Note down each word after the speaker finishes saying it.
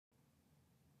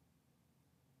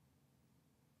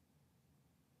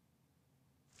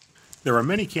There are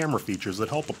many camera features that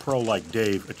help a pro like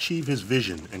Dave achieve his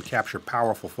vision and capture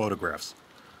powerful photographs.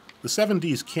 The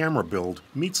 7D's camera build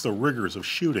meets the rigors of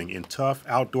shooting in tough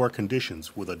outdoor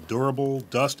conditions with a durable,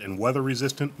 dust and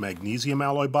weather-resistant magnesium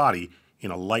alloy body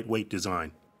in a lightweight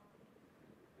design.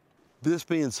 This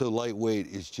being so lightweight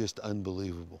is just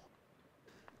unbelievable.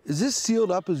 Is this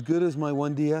sealed up as good as my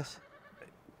 1DS?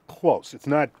 Close. It's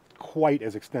not quite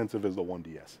as extensive as the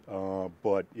 1DS,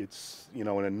 but it's, in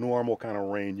a normal kind of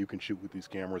rain you can shoot with these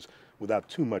cameras without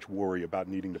too much worry about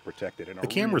needing to protect it. The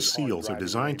camera's seals are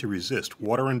designed to resist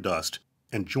water and dust,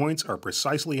 and joints are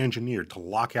precisely engineered to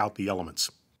lock out the elements.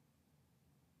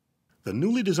 The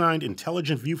newly designed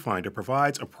Intelligent Viewfinder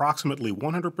provides approximately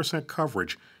 100%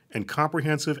 coverage and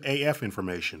comprehensive AF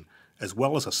information, as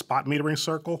well as a spot metering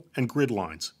circle and grid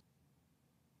lines.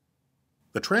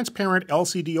 The transparent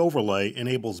LCD overlay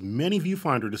enables many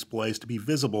viewfinder displays to be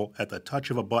visible at the touch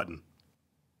of a button.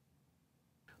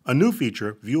 A new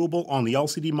feature, viewable on the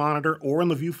LCD monitor or in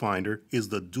the viewfinder, is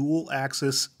the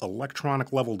dual-axis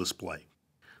electronic level display.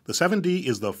 The 7D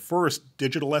is the first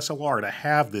digital SLR to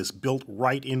have this built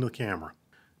right into the camera.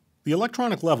 The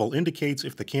electronic level indicates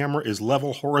if the camera is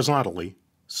level horizontally,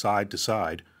 side to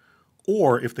side,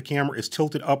 or if the camera is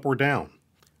tilted up or down.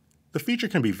 The feature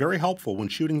can be very helpful when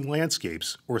shooting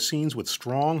landscapes or scenes with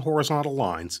strong horizontal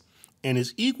lines, and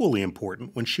is equally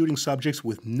important when shooting subjects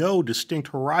with no distinct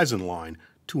horizon line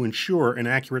to ensure an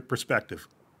accurate perspective.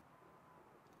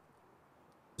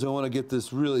 So I want to get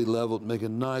this really leveled, make a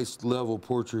nice level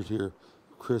portrait here,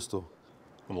 crystal.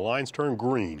 When the lines turn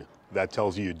green, that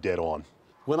tells you you're dead on.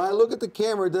 When I look at the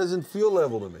camera, it doesn't feel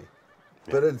level to me,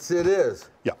 but it is.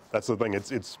 Yeah, that's the thing.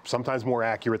 It's sometimes more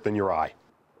accurate than your eye.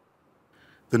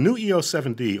 The new EOS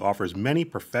 7D offers many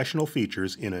professional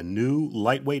features in a new,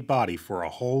 lightweight body for a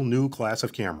whole new class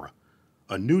of camera.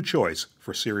 A new choice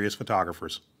for serious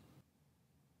photographers.